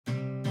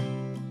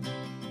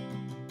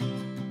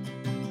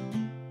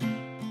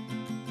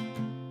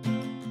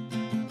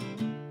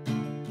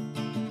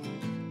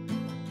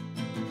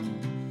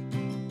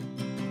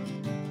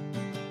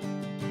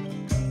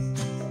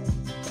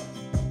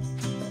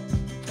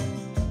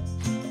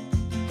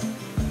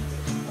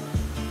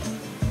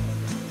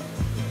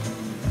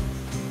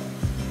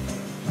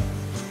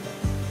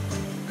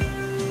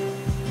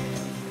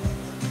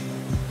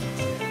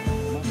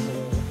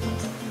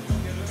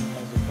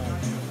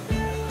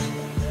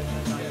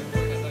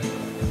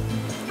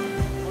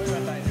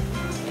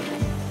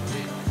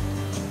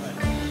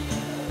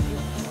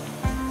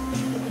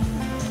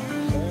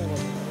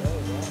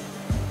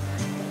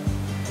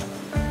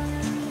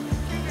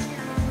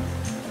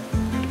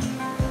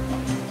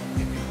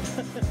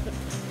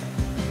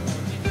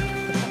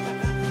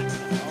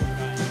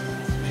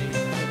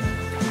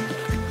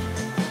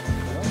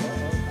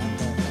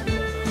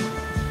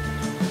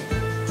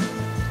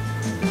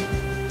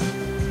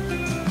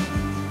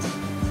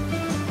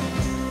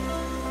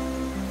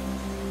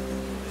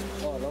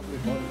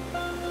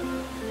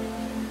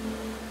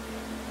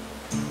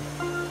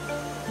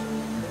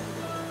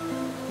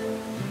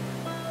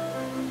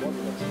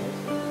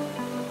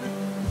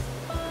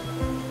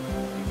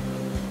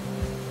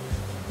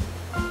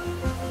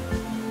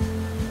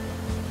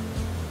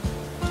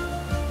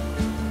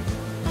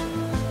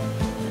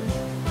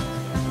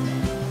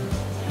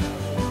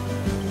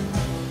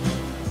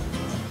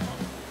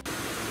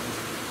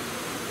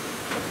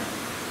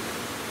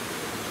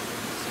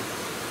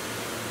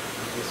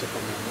This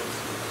one.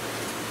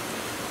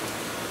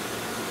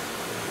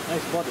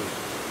 Nice body.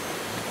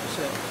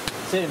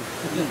 Same.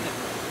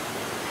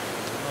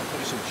 I'll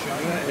put some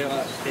shine.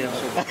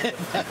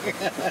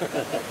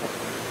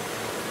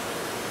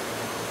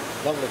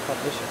 Lovely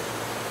condition.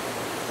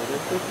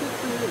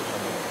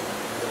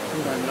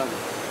 I'm loving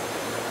it.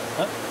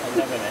 Huh? I'm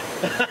loving it.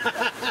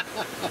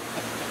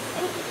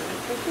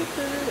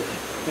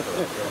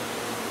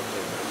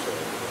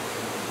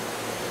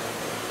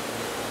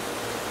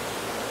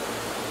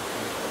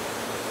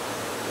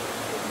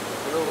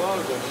 For a while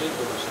ago,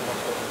 Zico was not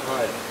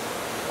higher.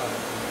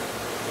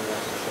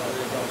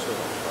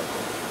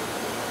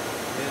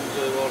 And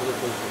all the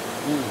people.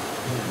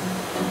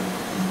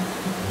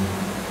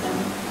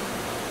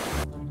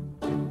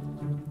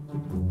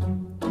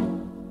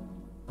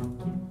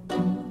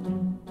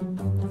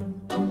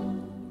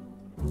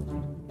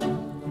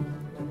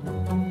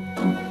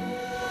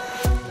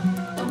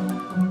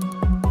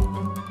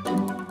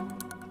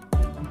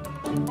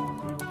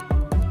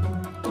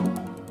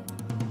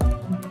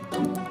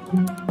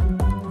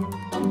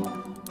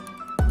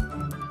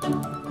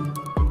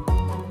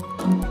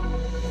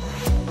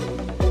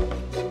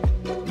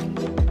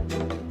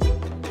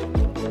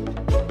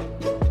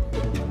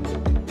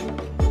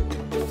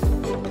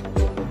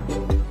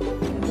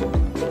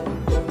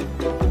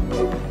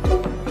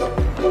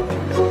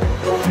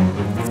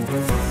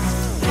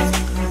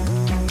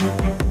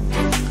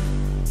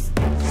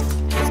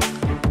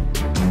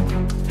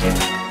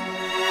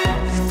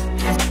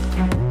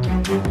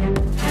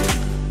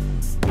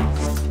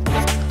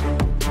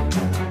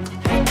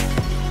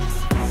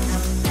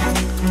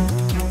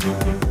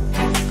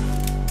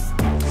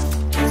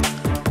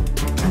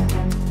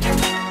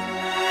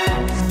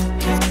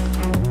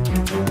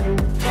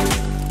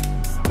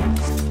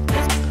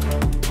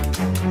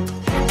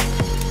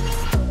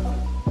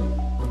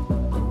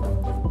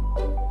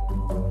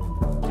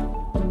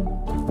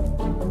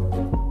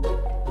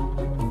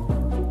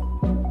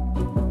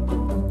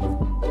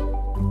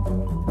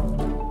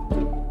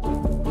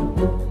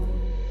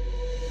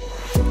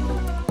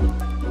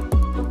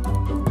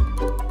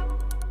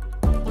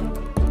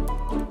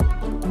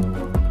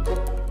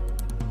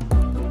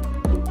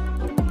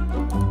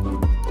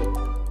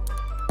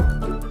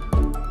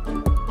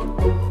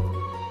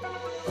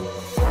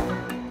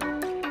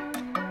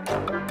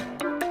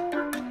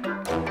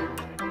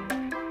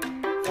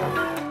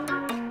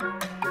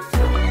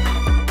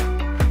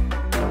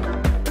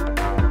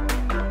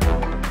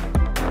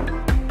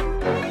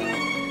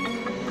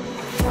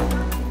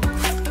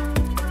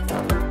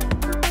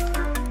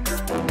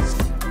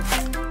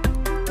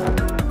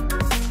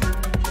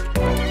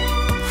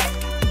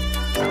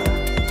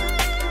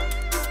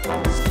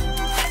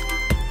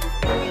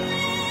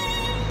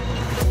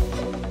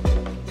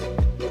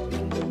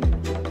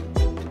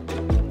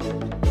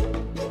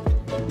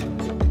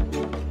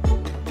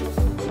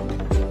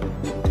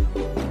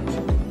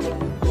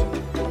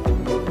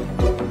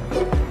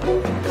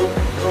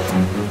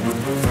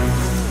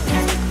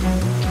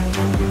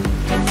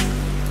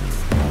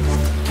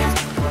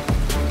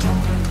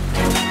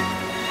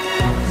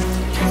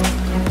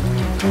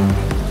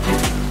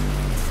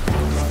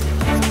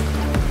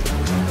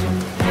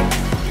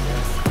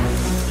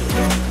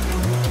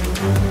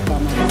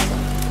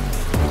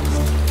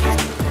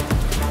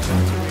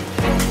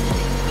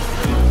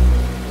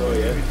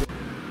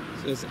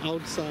 It's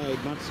outside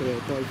Matsue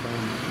koi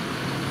farm.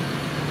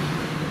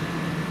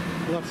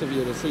 Lots of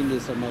you have seen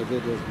this on my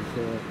videos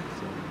before.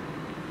 So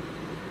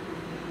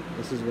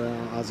this is where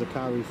our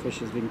Sakai fish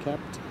has been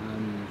kept,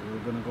 and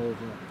we're going to go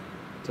over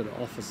to the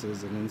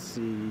offices and then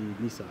see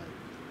Nisai.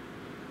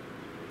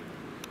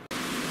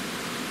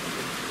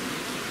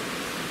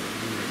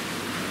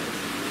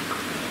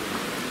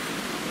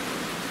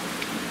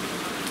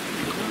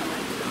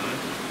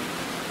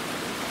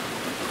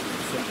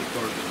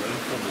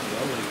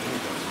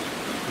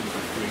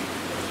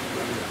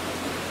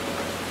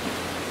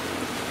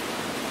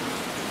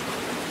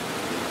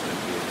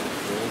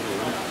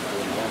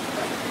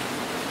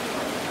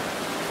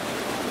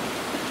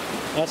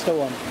 That's the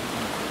one.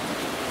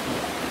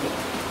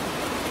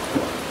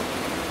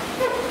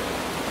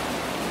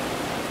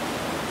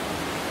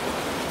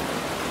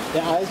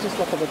 The eyes just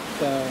look a bit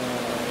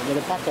with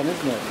a pack on,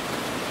 isn't it?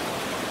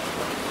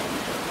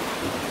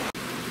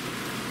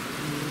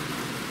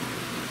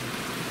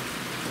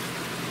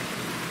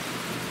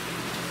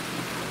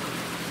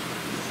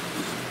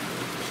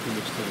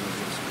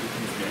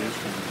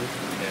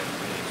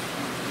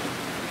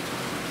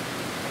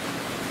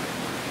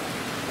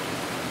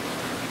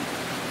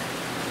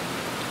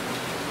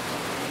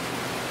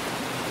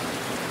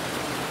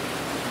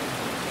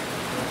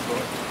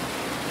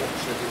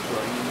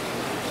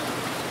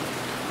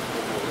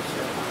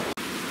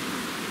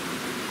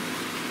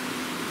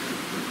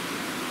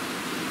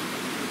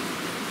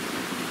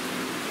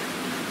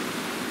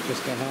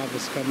 Just the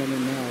harvest coming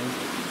in now.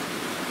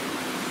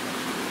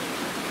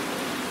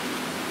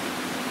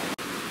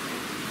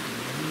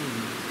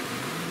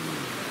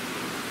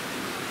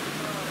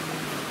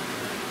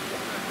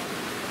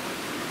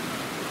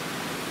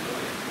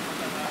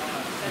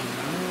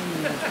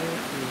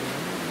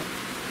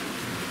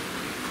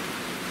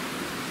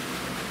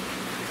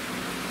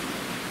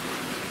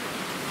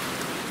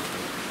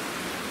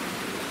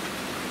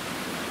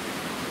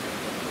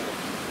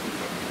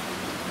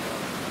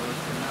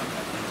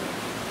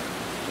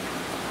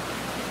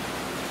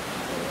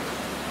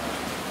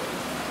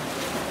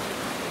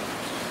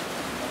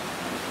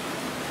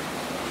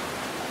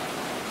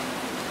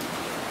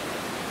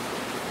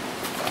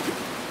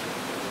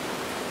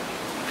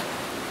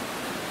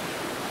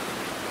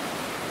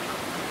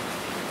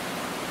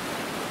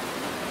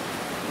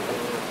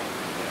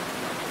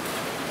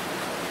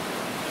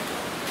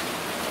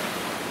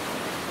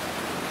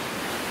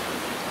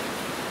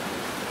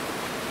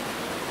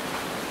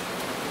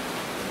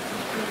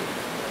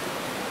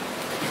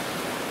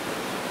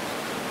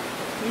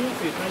 因为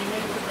水它应该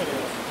就是这个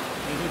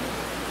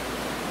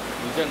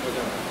你见过这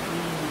样？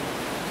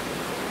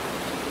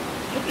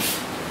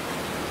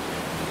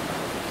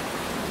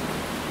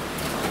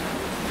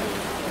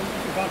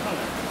刚上来。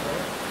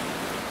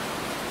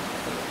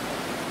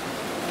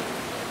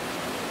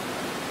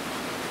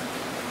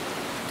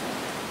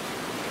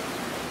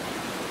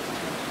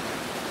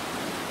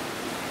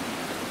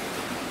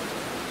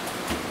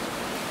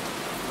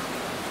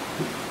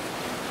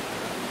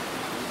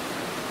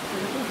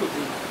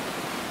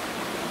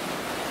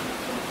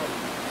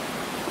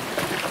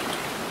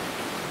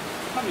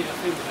上面的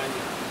飞不干净。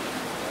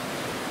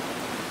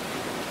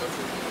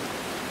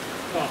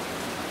啊。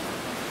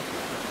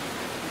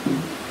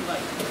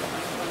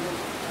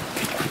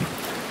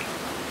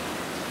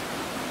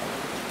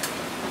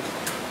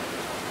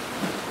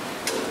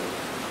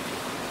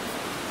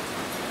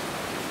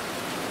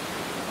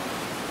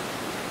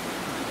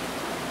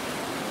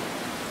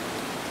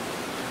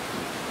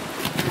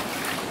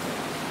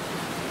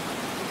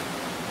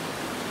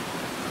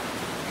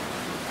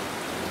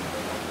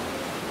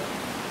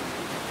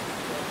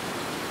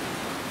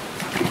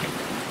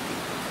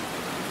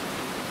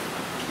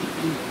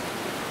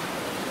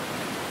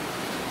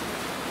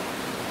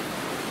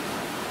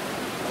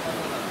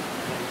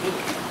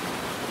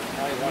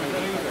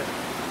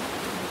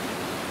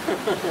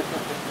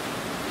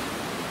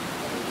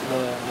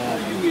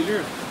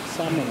The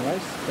salmon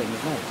rice thing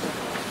is nice.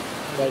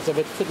 But it's a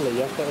bit fiddly,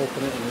 you have to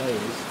open it in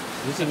layers.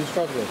 You seem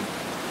struggling.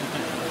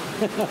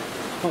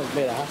 I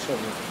made a hash of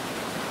it.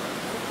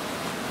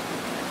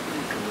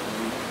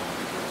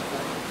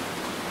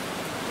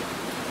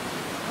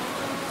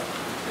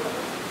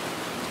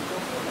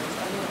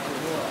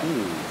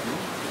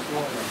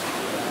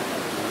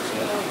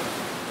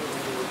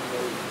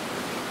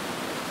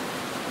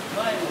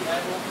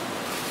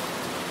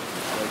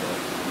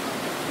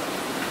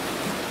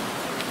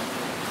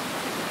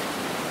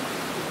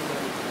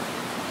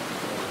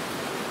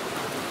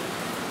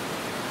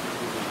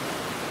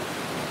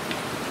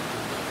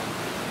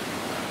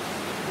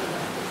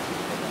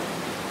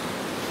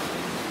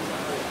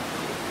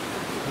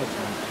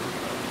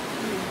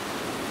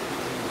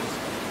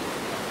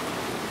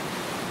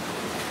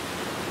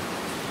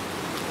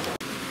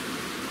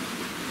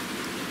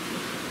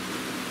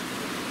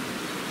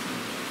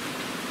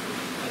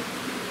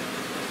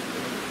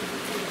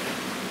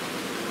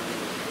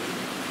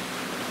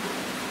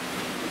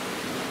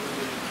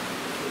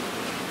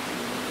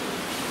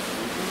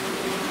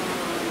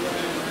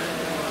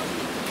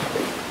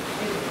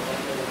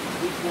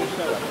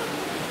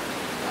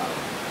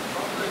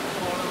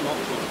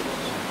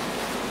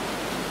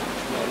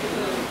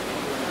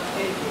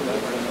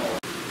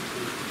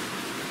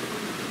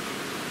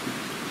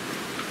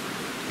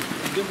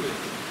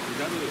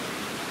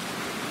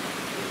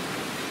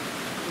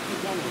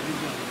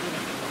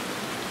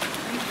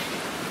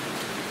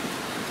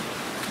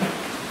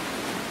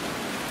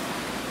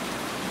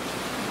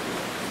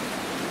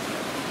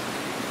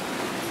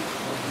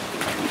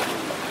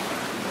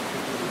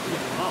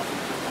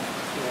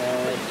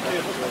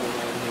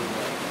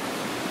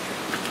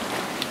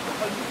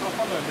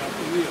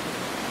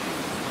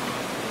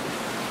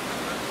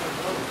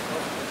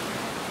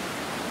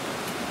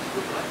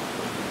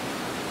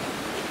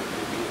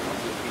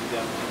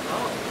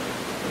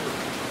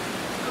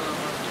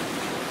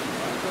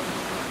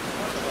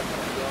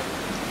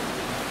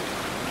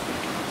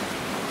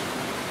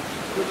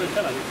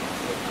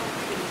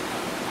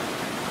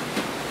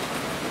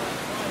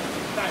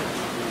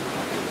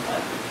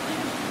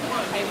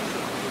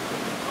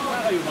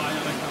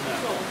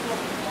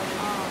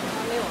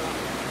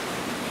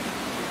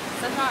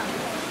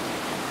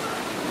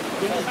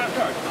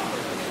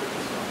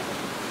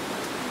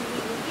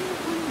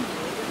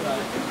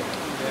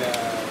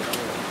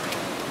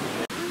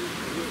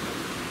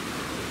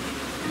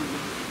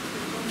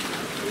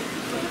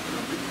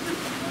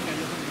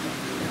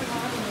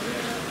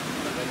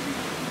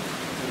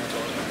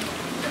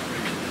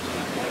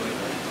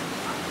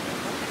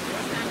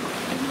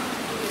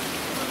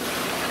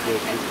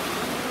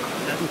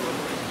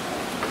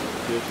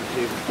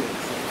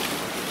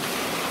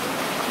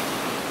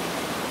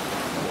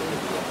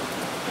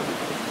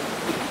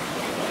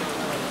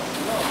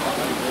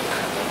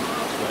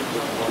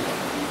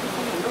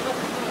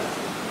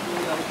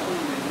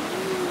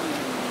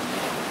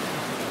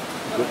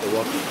 good to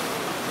watch.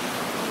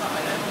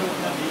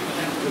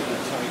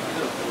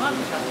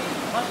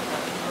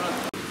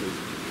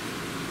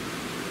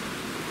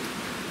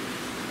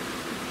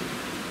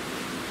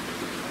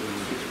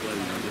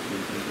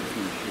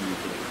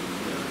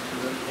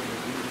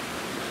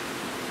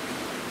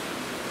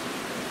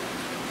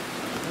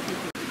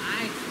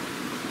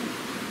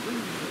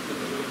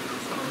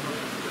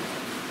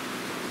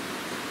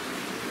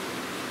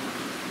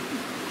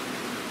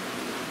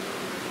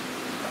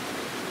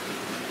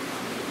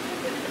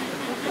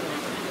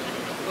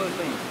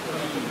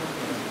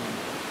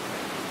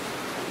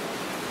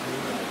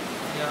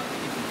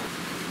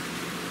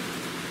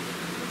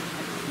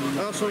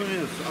 That's what it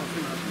is. I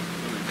think that's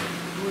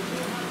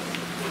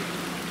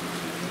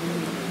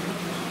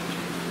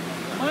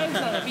マイク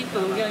さんがピッ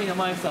と動きゃいいの、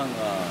マイクさんが。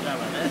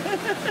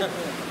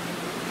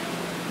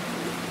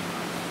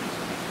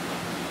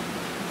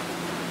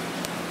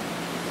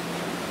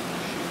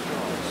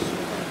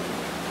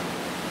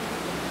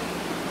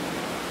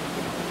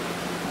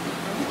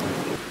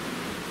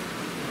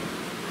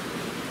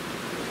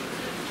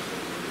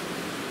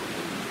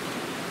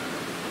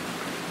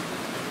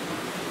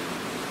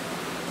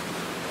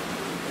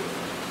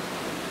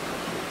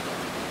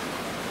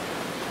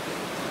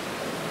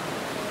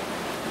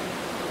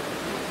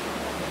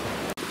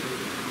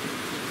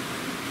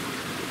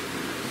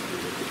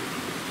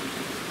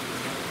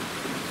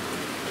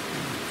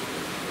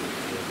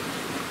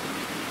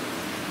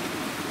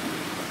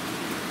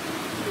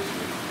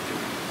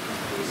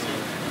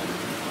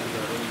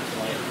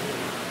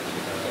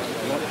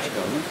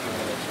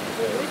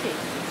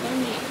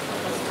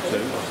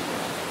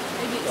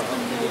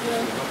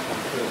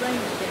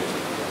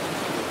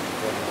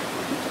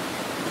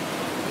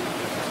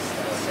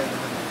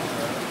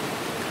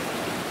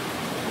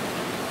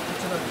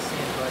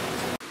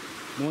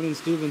Morning,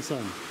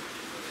 Stevenson.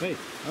 Hey,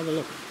 have a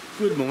look.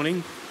 good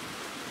morning.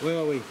 Where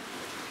are we?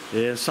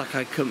 Yeah,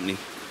 Sakai company.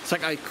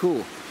 Sakai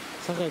cool.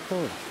 Sakai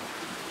Court.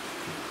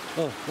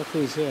 Oh, look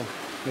who's here.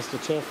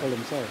 Mr. Cheerful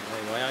himself.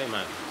 Hey, why are you,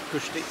 man?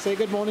 Pushed it. Say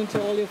good morning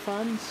to all your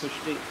fans.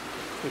 Pushed it.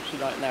 Pushed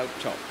it like an out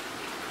chop.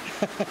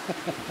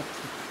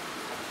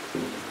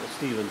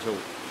 Stephen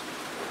talk.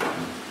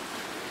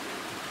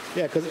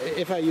 Yeah, because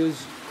if I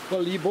use,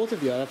 well, you both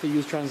of you, I have to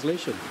use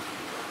translation.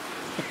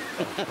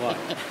 What?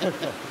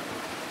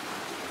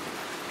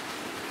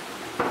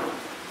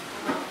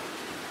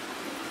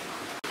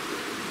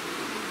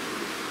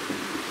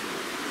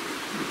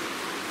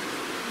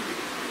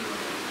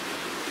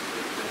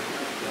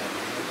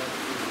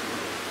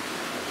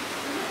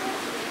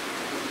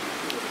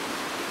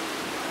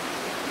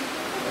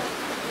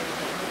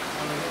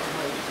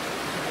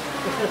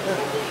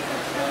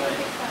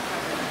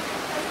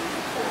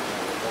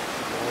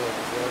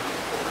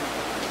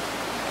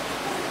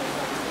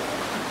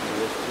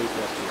 There's two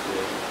questions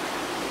here.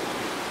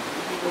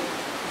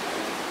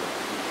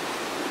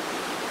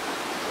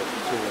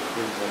 Two or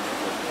three ones.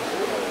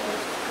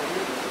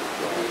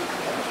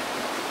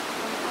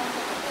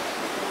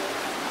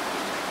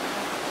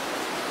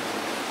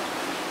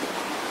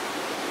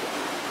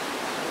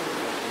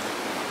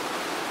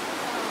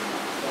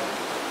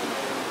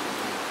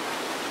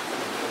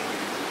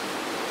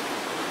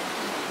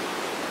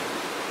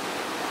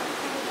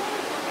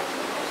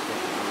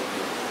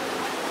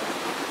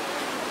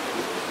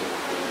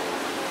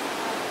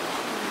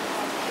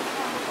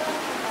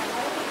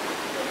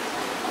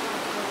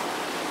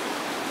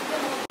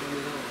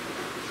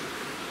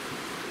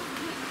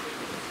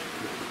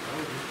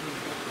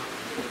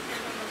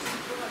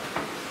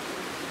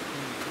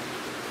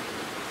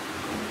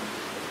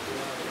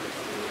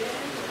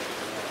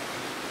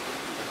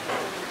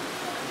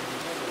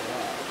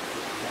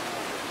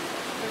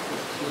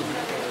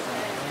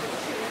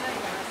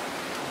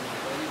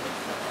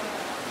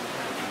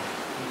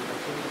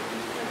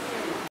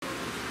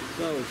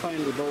 So we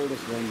finally bowled this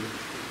one.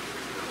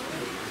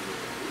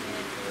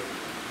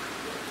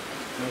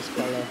 Nice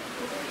color.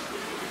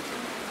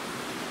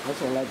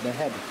 Also like the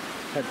head.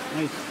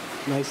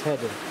 Nice head.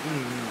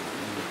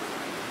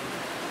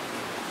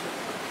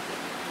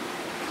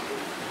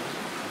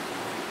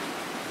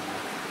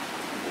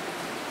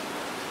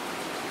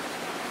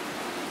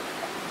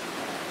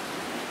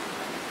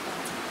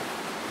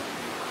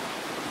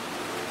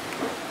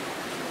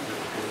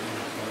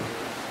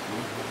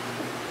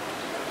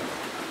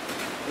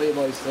 What do you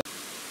boys think?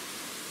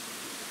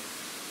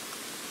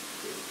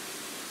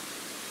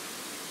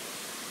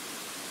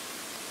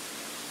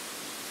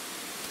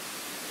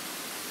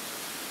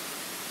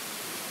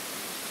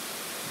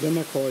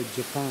 Yume,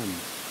 Japan.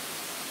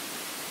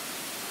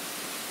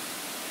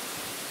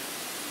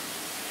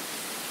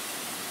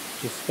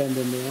 Just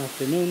spending the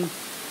afternoon.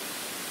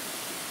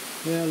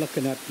 Yeah,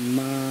 looking at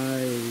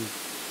my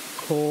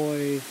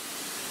koi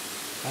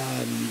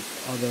and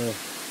other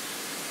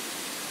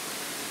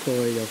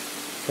koi of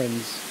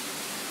friends.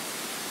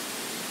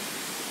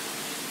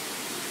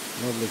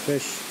 Lovely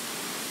fish.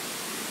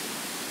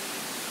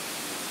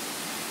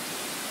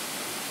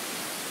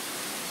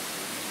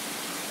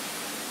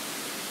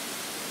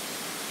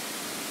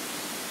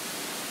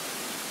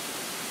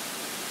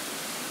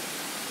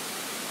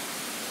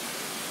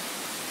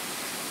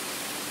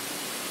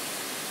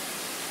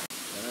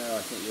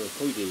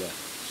 濃い啲啦。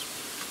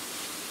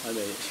係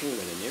咪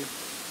smaller than you?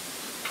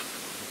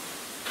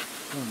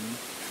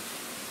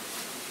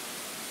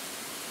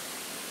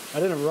 I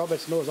didn't rub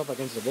its nose up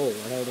against the bowl.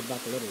 I held it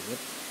back a little bit.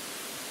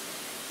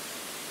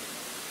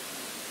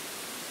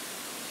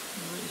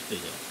 Oh, it's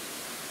bigger.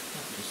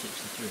 Up to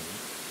 63.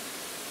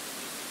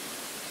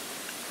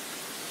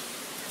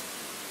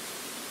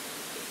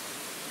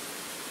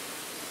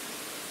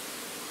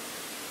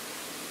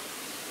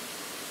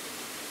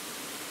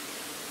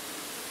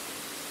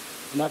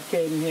 And that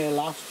came here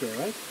last year,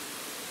 right?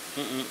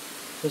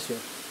 This year?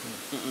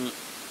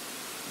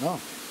 No.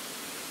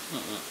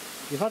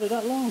 You've had it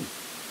that long?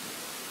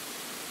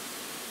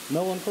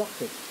 No one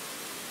clocked it?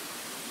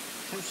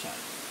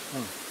 Outside.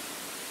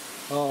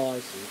 Oh, I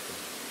see. Okay.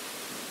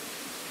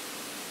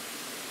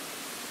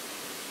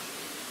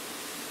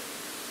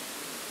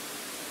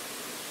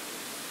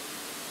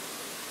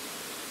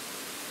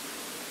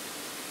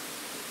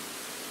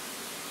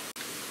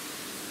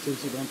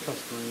 Since you don't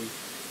trust my...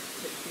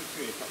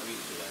 63 a couple of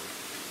weeks ago.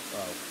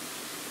 Well,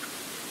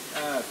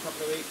 a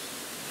couple of weeks.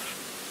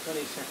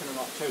 22nd of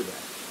October.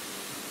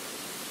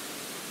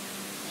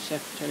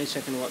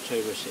 22nd of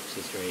October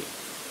 63.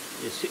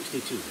 It's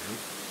 62 now.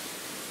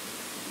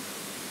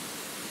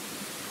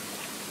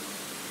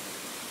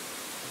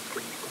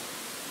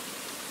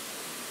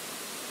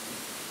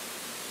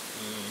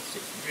 Mm,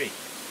 63.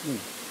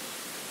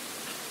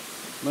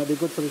 Might be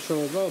good for the show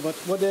as well, but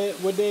would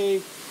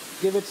they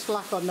give it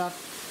slack on that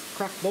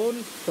crack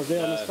bone? Because they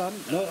understand?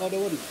 No, oh, they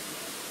wouldn't.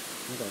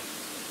 Okay.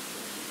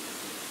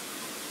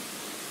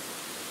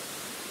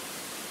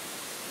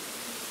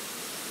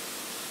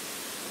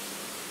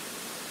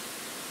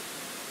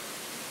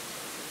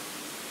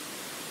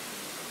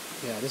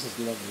 Yeah, this is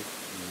lovely.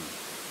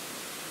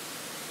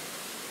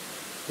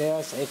 Yeah,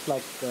 it's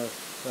like, well,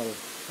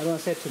 I don't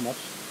want to say too much,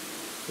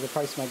 so the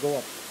price might go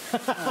up.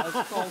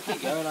 Go on,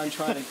 keep going. I'm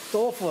trying to. It's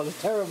awful, it's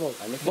terrible.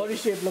 Body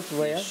shape looks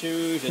rare.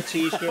 Shoes, a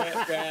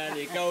t-shirt, brand,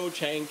 your gold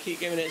chain. Keep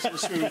giving it some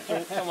smooth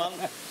talk. Come on.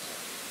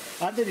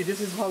 Anthony, this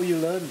is how you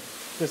learn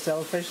to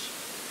sell fish.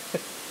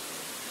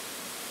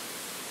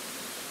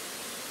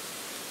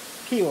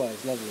 Kiwa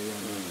is lovely,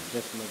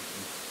 just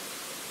lovely.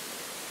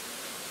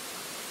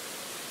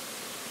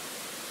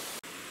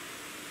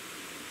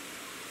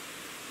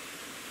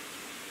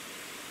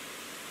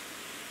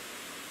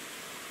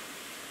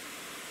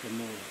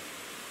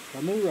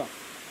 Kamura.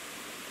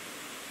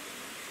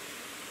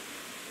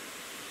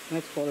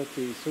 Nice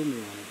quality sumi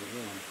on it as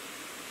well.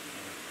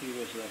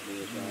 Kiwa's lovely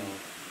as well.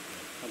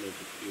 Colours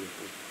are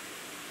beautiful.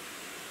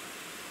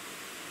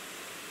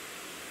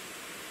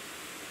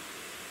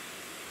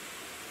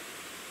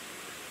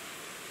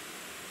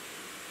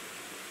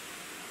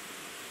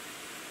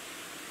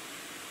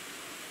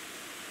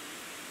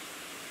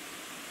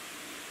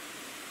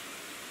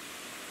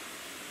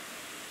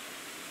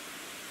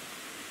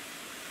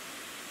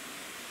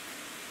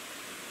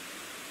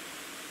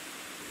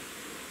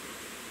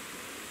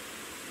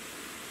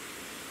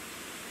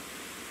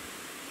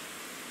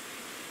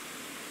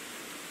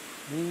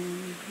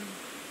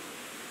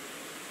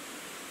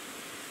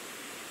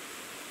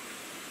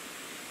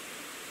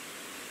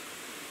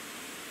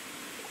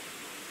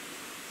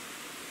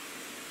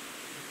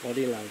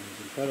 Body line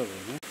is incredible,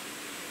 huh?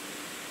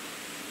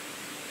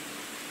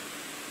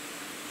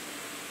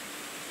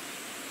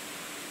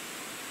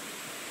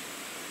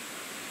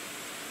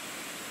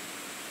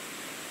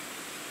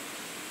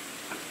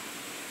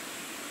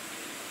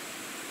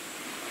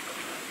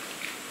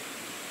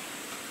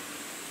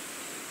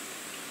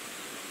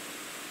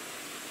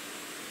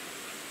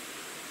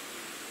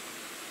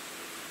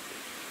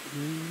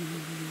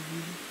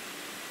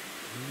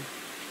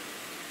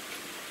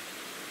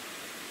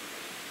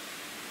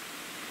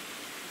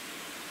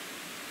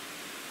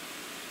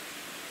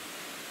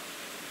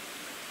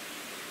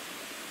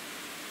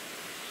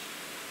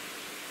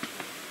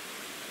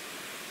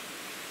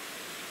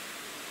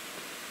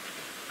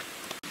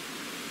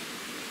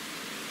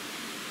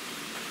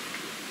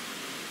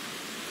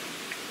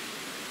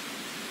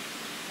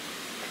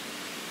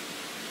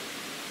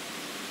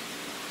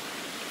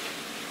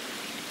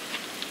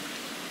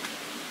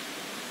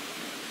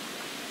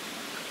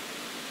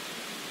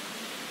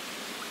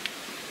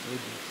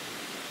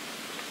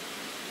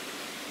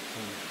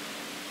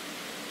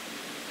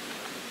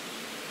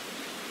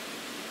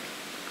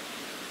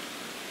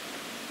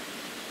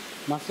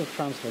 Massive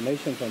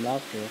transformation from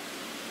last year.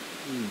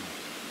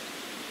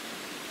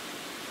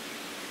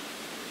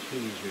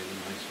 Chili's really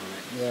nice on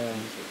it. Yeah.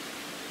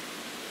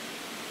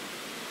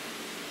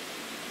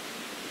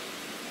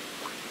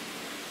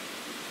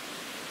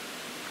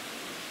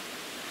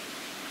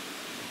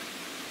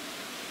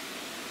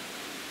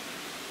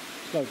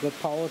 It's got good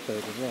power to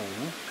it as well,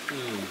 huh?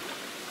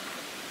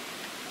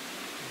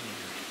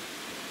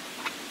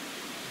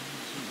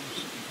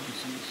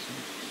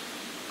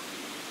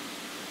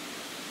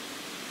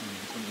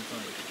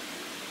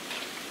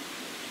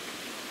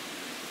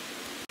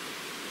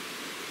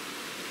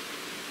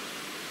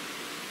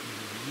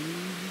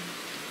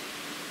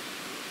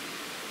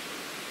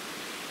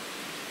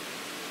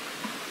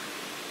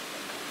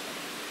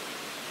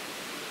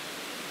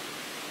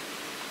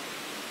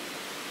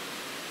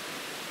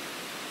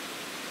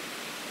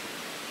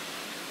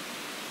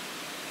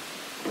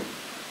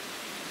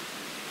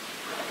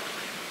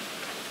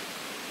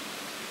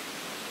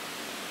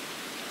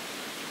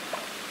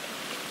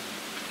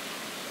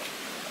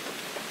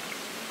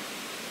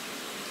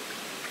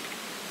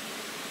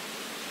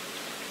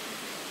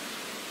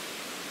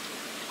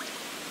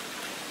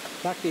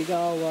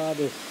 Takigawa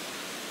this.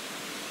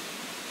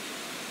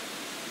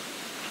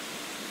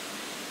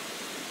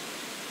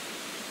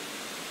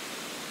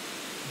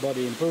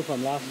 Body improved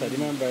from last time.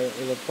 Remember,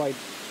 it was quite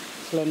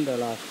slender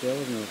last year,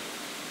 wasn't it?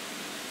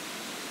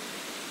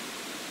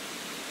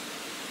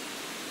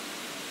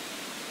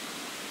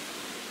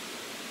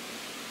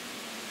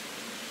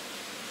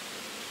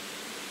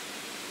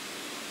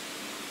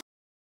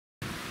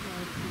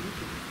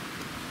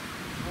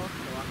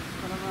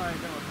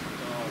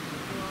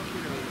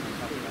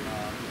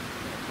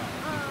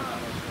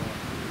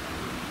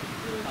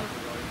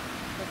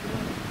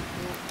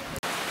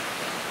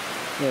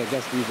 Yeah, I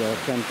guess these are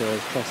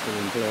Kento's trusted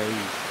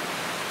employees.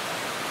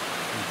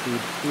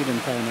 And feed them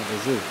time at the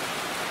zoo.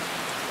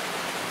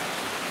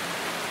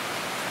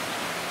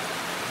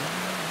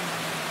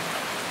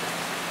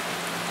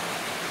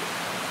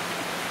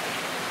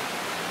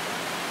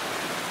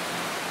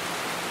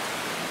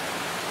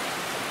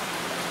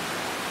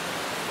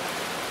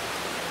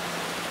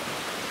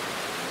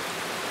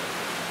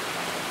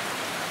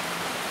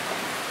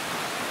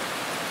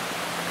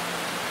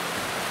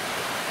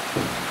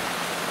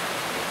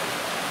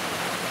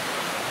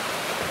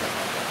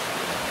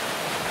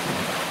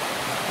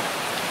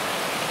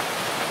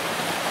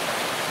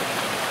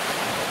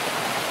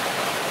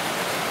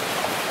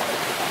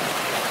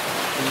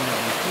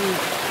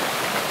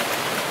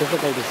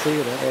 Difficult to see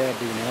the air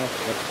being off,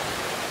 but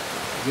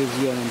gives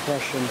you an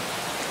impression.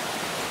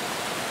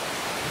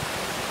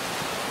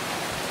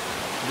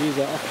 These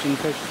are auction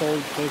fish,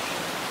 sold fish.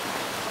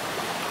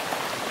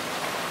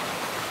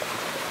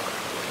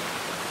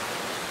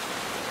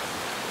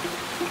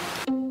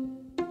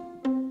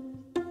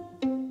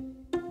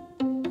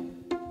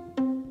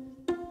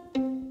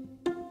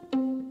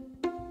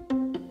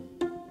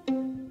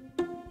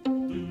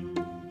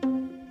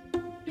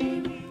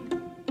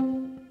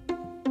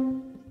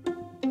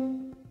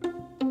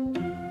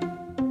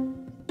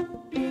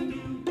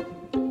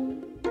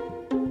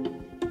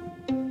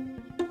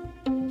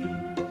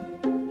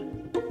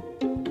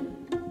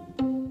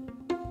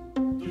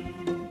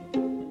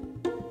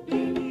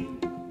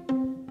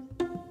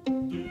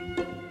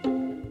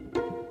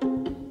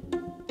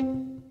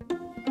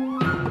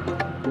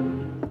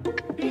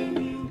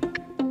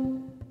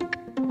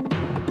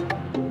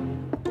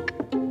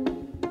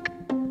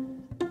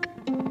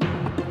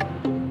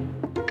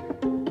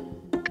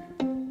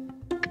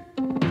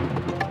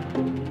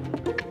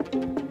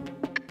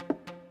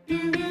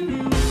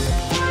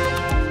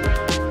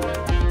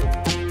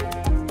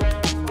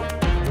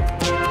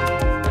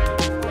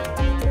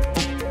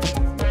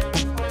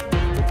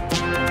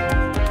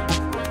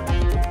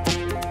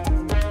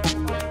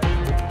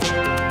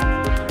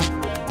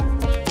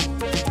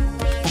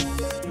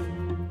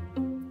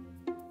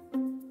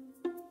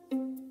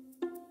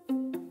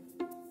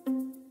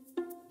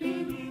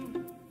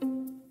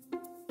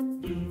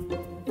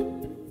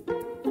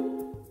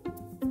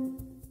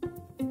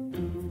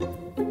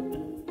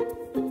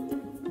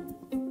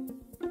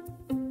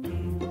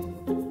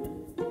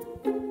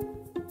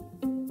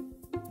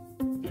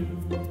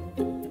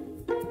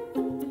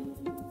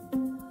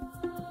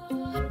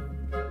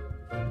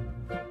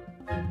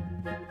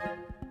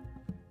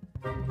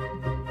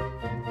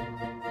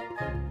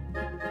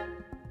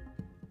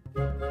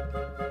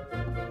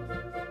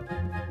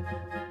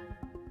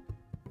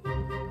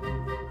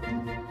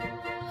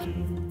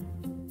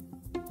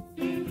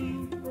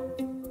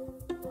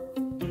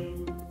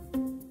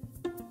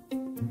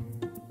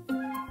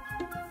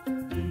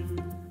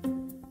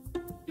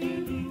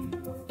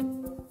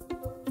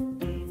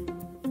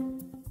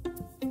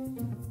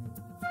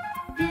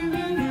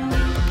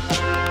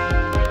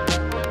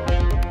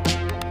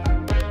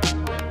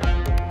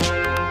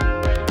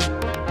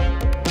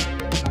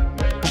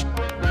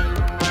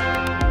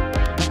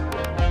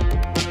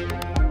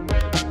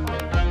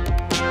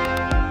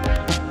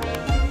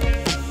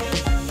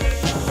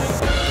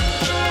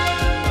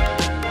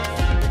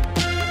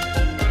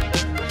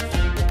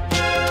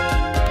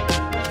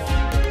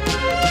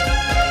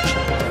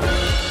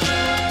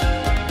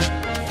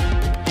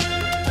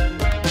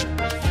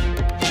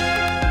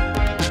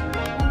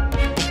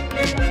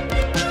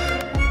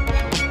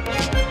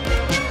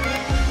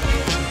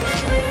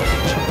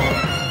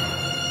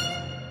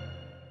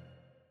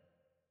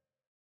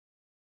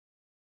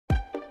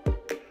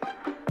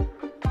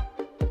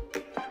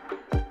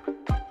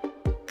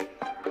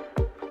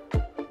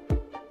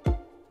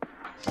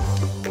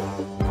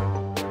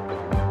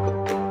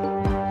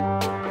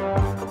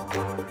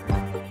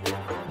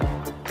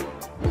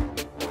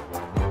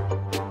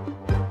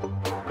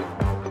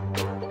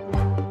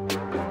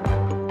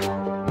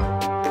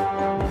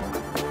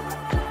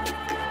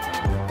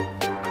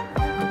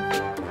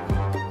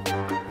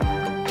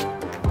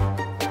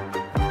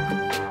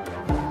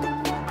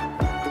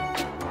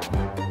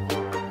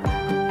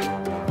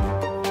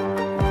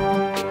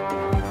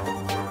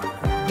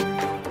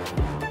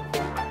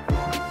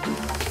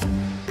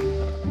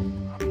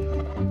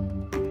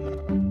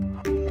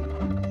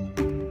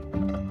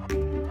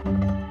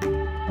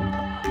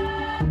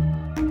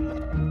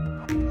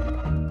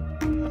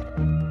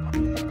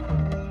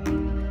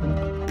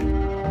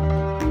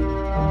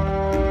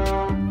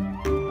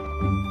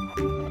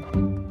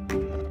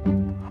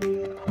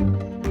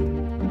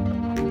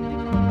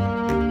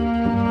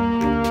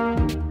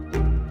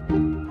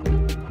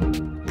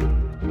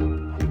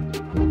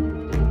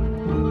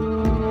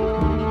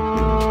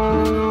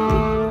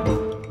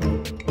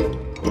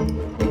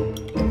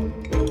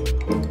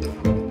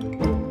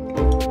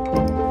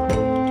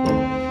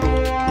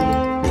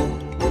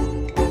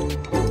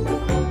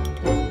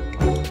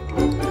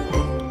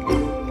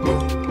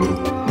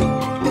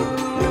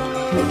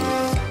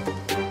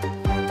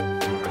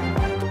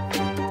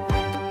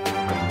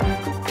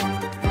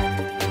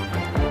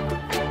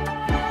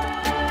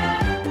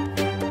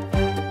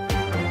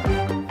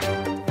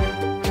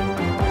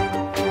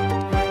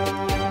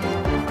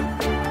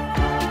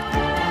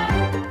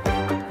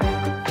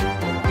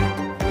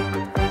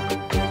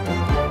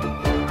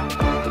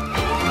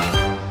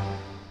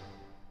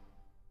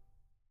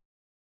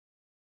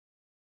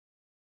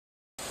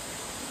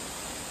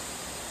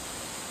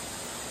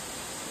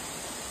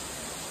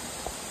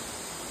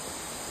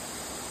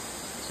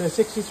 So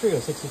 63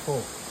 or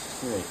 64?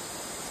 3.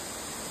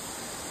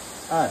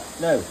 Ah,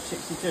 no,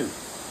 62.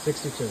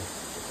 62.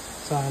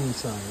 San and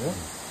San, yeah?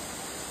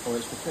 Or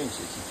it's between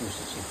 62 and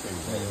 63.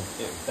 Yeah.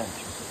 It'll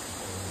bench on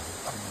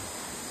 64.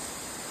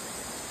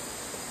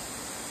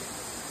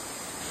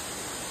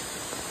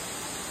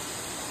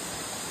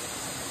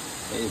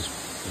 It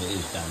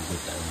is damn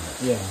good though, isn't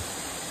it? Yeah.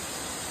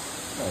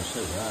 No,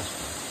 so the last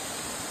one.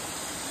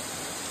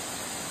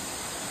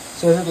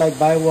 So is it like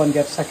buy one,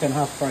 get second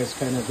half price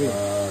kind of deal?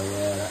 Oh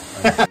yeah, that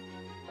kind of.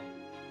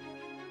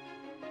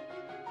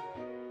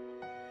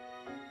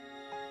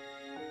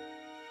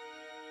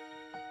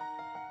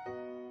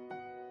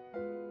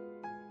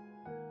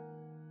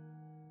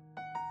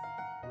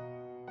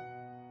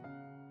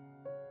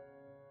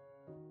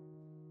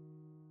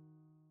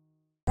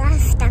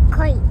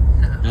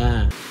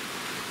 Ah.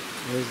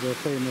 There's the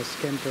famous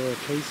Kento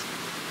case.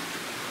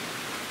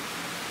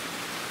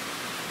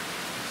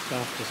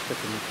 Staff just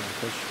picking up our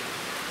fish.